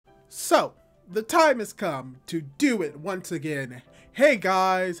So, the time has come to do it once again. Hey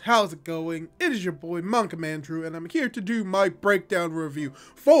guys, how's it going? It is your boy Manga Andrew, and I'm here to do my breakdown review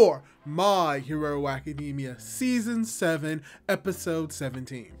for My Hero Academia Season 7, Episode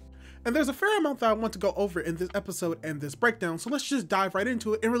 17. And there's a fair amount that I want to go over in this episode and this breakdown, so let's just dive right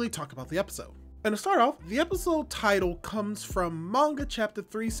into it and really talk about the episode. And to start off, the episode title comes from Manga chapter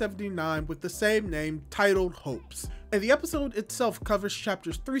 379 with the same name, titled Hopes. And the episode itself covers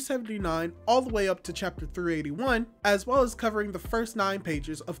chapters 379 all the way up to chapter 381, as well as covering the first 9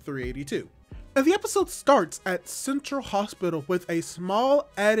 pages of 382. And the episode starts at Central Hospital with a small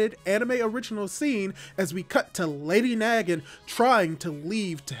added anime original scene as we cut to Lady Nagin trying to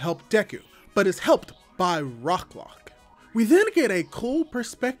leave to help Deku, but is helped by Rocklock. We then get a cool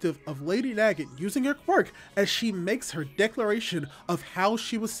perspective of Lady Nagin using her quirk as she makes her declaration of how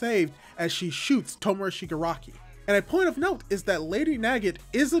she was saved as she shoots Tomura Shigaraki. And a point of note is that Lady Nagin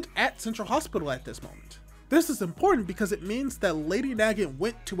isn't at Central Hospital at this moment. This is important because it means that Lady Nagin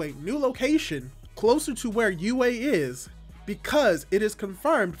went to a new location closer to where UA is, because it is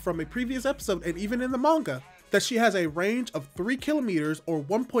confirmed from a previous episode and even in the manga that she has a range of 3 kilometers or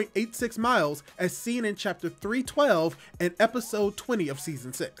 1.86 miles as seen in chapter 312 and episode 20 of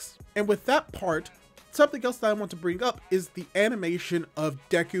season 6. And with that part, something else that I want to bring up is the animation of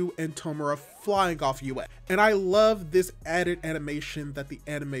Deku and Tomura flying off UA. And I love this added animation that the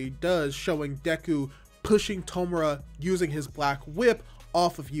anime does, showing Deku pushing Tomura using his black whip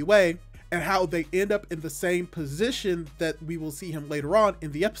off of UA, and how they end up in the same position that we will see him later on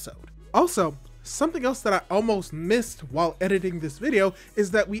in the episode. Also, something else that I almost missed while editing this video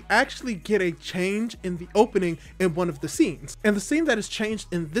is that we actually get a change in the opening in one of the scenes. And the scene that is changed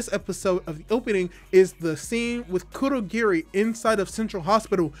in this episode of the opening is the scene with Kurogiri inside of Central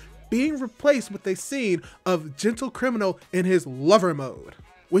Hospital being replaced with a scene of Gentle Criminal in his lover mode,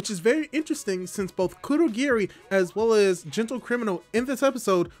 which is very interesting since both Kurogiri as well as Gentle Criminal in this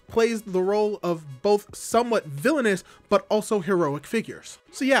episode plays the role of both somewhat villainous but also heroic figures.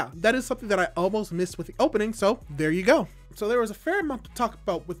 So yeah, that is something that I almost missed with the opening, so there you go. So there was a fair amount to talk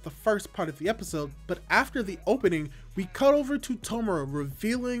about with the first part of the episode, but after the opening, we cut over to Tomura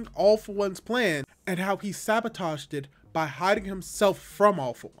revealing All For One's plan and how he sabotaged it by hiding himself from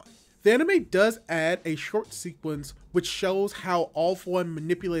All For One. The anime does add a short sequence which shows how All For One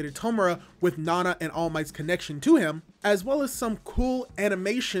manipulated Tomura with Nana and All Might's connection to him, as well as some cool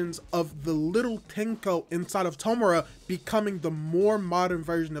animations of the little Tenko inside of Tomura becoming the more modern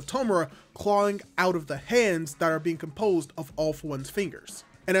version of Tomura, clawing out of the hands that are being composed of All For One's fingers.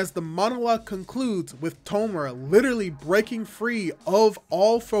 And as the monologue concludes with Tomura literally breaking free of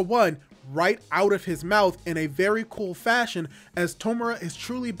All For One right out of his mouth in a very cool fashion, as Tomura is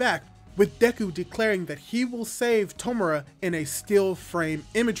truly back, with Deku declaring that he will save Tomura in a still frame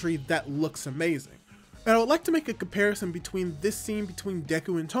imagery that looks amazing. And I would like to make a comparison between this scene between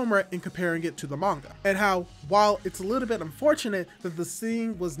Deku and Tomura and comparing it to the manga, and how, while it's a little bit unfortunate that the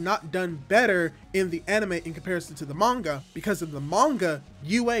scene was not done better in the anime in comparison to the manga, because in the manga,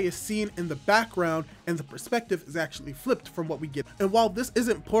 UA is seen in the background and the perspective is actually flipped from what we get. And while this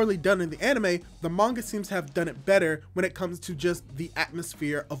isn't poorly done in the anime, the manga seems to have done it better when it comes to just the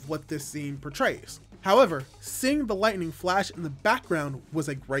atmosphere of what this scene portrays. However, seeing the lightning flash in the background was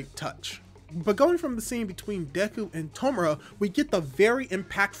a great touch. But going from the scene between Deku and Tomura, we get the very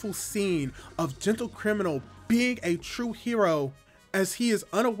impactful scene of Gentle Criminal being a true hero as he is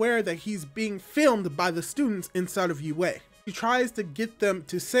unaware that he's being filmed by the students inside of UA. He tries to get them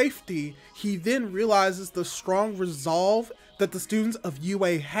to safety. He then realizes the strong resolve that the students of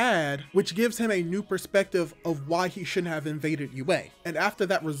UA had, which gives him a new perspective of why he shouldn't have invaded UA. And after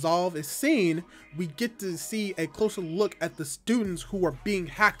that resolve is seen, we get to see a closer look at the students who are being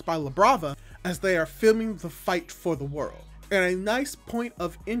hacked by Labrava as they are filming the fight for the world. And a nice point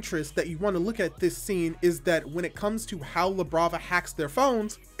of interest that you want to look at this scene is that when it comes to how Labrava hacks their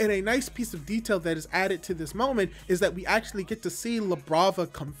phones, and a nice piece of detail that is added to this moment is that we actually get to see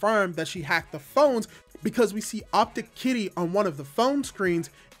Labrava confirm that she hacked the phones, because we see Optic Kitty on one of the phone screens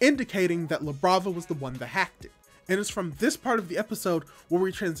indicating that Labrava was the one that hacked it. And it's from this part of the episode where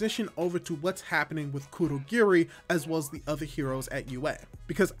we transition over to what's happening with Kurogiri as well as the other heroes at UA.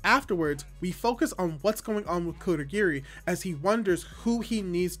 Because afterwards, we focus on what's going on with Kurogiri as he wonders who he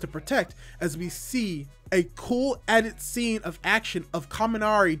needs to protect, as we see a cool added scene of action of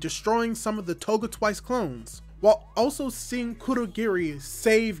Kaminari destroying some of the Toga Twice clones, while also seeing Kurogiri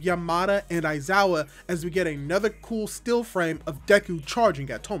save Yamada and Aizawa as we get another cool still frame of Deku charging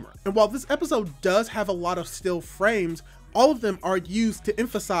at Tomura. And while this episode does have a lot of still frames, all of them are used to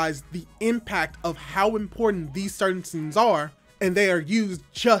emphasize the impact of how important these certain scenes are, and they are used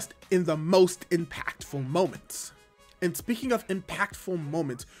just in the most impactful moments. And speaking of impactful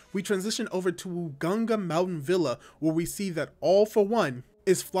moments, we transition over to Gunga Mountain Villa, where we see that All For One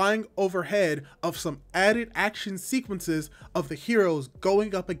is flying overhead of some added action sequences of the heroes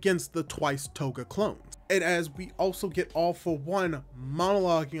going up against the twice Toga clones. And as we also get All For One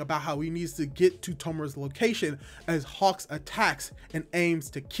monologuing about how he needs to get to Tomura's location as Hawks attacks and aims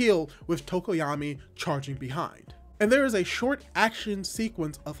to kill with Tokoyami charging behind. And there is a short action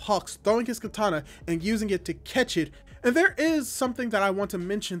sequence of Hawks throwing his katana and using it to catch it. And there is something that I want to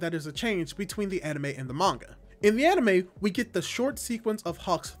mention that is a change between the anime and the manga. In the anime, we get the short sequence of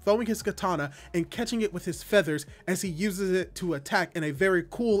Hawks throwing his katana and catching it with his feathers as he uses it to attack in a very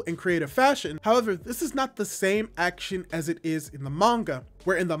cool and creative fashion. However, this is not the same action as it is in the manga,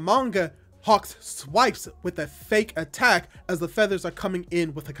 where in the manga, Hawks swipes with a fake attack as the feathers are coming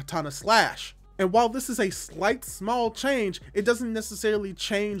in with a katana slash. And while this is a slight small change, it doesn't necessarily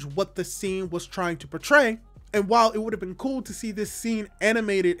change what the scene was trying to portray. And while it would have been cool to see this scene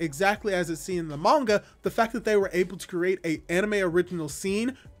animated exactly as it's seen in the manga, the fact that they were able to create an anime original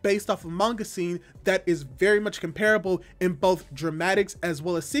scene based off of a manga scene that is very much comparable in both dramatics as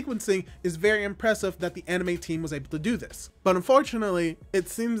well as sequencing is very impressive that the anime team was able to do this. But unfortunately, it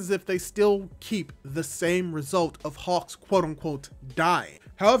seems as if they still keep the same result of Hawks quote-unquote dying.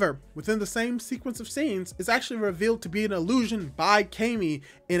 However, within the same sequence of scenes, it's actually revealed to be an illusion by Kami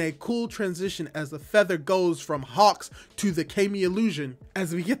in a cool transition as the feather goes from Hawks to the Kami illusion,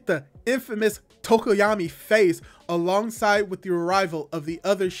 as we get the infamous Tokoyami face alongside with the arrival of the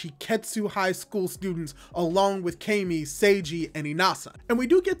other Shiketsu High School students along with Kami, Seiji, and Inasa. And we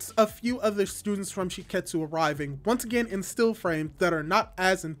do get a few other students from Shiketsu arriving, once again in still frames that are not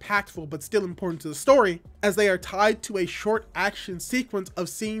as impactful but still important to the story, as they are tied to a short action sequence of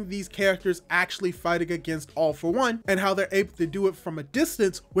seeing these characters actually fighting against All For One and how they're able to do it from a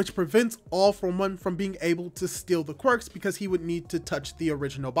distance, which prevents All For One from being able to steal the quirks because he would need to touch the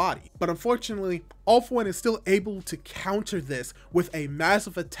original body. But unfortunately, All For One is still able to counter this with a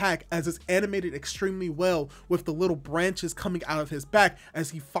massive attack as it's animated extremely well with the little branches coming out of his back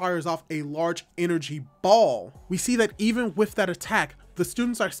as he fires off a large energy ball. We see that even with that attack, the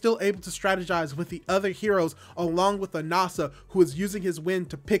students are still able to strategize with the other heroes along with Inasa, who is using his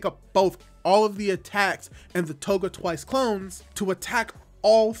wind to pick up both all of the attacks and the Toga Twice clones to attack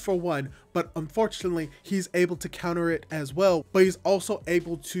All For One, but unfortunately he's able to counter it as well, but he's also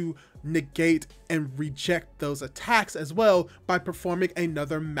able to negate and reject those attacks as well by performing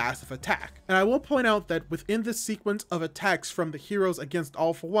another massive attack. And I will point out that within this sequence of attacks from the heroes against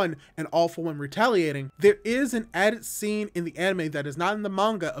All For One and All For One retaliating, there is an added scene in the anime that is not in the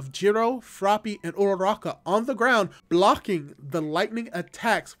manga of Jiro, Froppy, and Uraraka on the ground blocking the lightning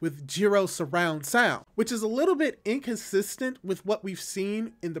attacks with Jiro's surround sound, which is a little bit inconsistent with what we've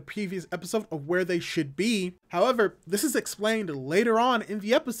seen in the previous episode of where they should be. However, this is explained later on in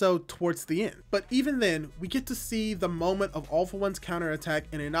the episode towards the end. But even then, we get to see the moment of All For One's counterattack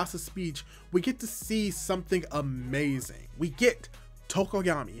and Inasa's speech. We get to see something amazing. We get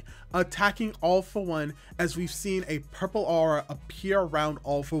Tokoyami attacking All For One as we've seen a purple aura appear around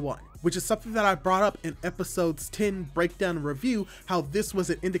All For One, which is something that I brought up in episodes 10 breakdown and review, how this was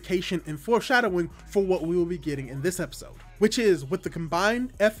an indication and foreshadowing for what we will be getting in this episode, which is with the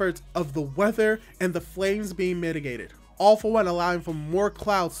combined efforts of the weather and the flames being mitigated, All For One allowing for more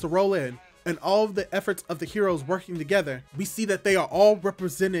clouds to roll in, and all of the efforts of the heroes working together, we see that they are all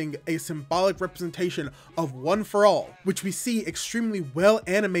representing a symbolic representation of One For All, which we see extremely well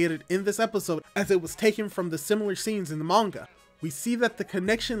animated in this episode as it was taken from the similar scenes in the manga. We see that the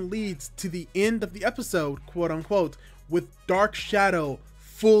connection leads to the end of the episode, quote unquote, with Dark Shadow,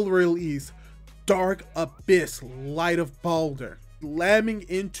 Full Release, Dark Abyss, Light of Balder, slamming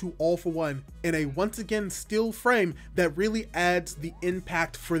into All For One in a once again still frame that really adds the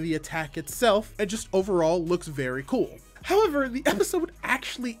impact for the attack itself and just overall looks very cool. However, the episode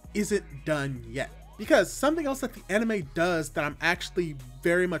actually isn't done yet, because something else that the anime does that I'm actually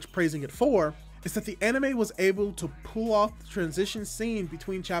very much praising it for is that the anime was able to pull off the transition scene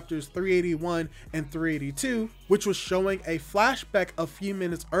between chapters 381 and 382, which was showing a flashback a few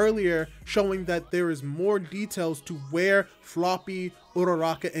minutes earlier, showing that there is more details to where Floppy,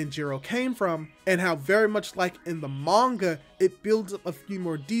 Uraraka, and Jiro came from, and how very much like in the manga, it builds up a few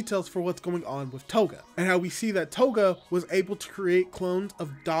more details for what's going on with Toga, and how we see that Toga was able to create clones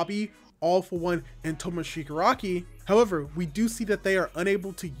of Dabi, All For One, and Tomoshigaraki. However, we do see that they are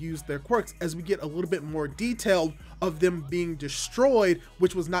unable to use their quirks as we get a little bit more detailed of them being destroyed,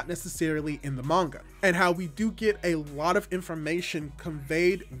 which was not necessarily in the manga. And how we do get a lot of information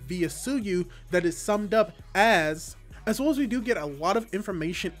conveyed via Tsuyu that is summed up as as well as we do get a lot of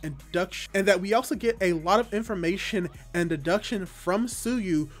information and deduction, and that we also get a lot of information and deduction from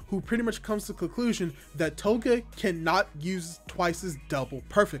Tsuyu, who pretty much comes to the conclusion that Toga cannot use Twice's double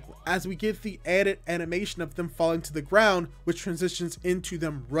perfectly, as we get the added animation of them falling to the ground, which transitions into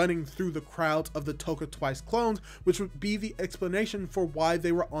them running through the crowds of the Toga Twice clones, which would be the explanation for why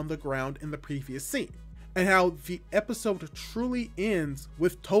they were on the ground in the previous scene. And how the episode truly ends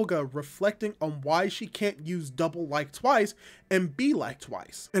with Toga reflecting on why she can't use double like Twice and be like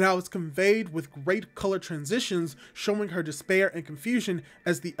Twice, and how it's conveyed with great color transitions showing her despair and confusion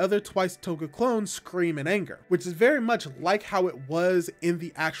as the other Twice Toga clones scream in anger, which is very much like how it was in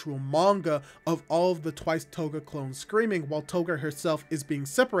the actual manga of all of the Twice Toga clones screaming while Toga herself is being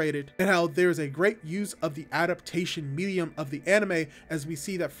separated, and how there's a great use of the adaptation medium of the anime, as we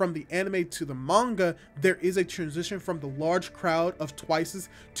see that from the anime to the manga there is a transition from the large crowd of Twices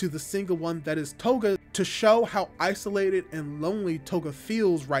to the single one that is Toga, to show how isolated and lonely Toga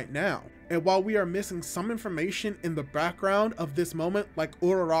feels right now. And while we are missing some information in the background of this moment, like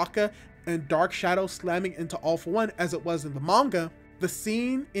Uraraka and Dark Shadow slamming into All For One as it was in the manga, the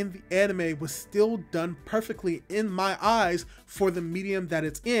scene in the anime was still done perfectly in my eyes for the medium that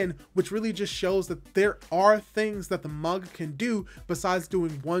it's in, which really just shows that there are things that the manga can do besides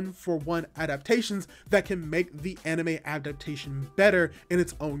doing one-for-one adaptations that can make the anime adaptation better in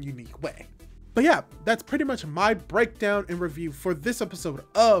its own unique way. But yeah, that's pretty much my breakdown and review for this episode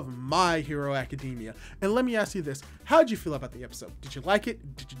of My Hero Academia. And let me ask you this, how did you feel about the episode? Did you like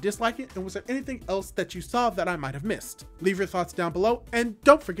it? Did you dislike it? And was there anything else that you saw that I might have missed? Leave your thoughts down below, and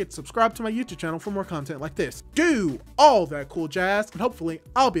don't forget to subscribe to my YouTube channel for more content like this. Do all that cool jazz, and hopefully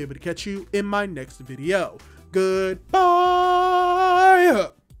I'll be able to catch you in my next video. Goodbye!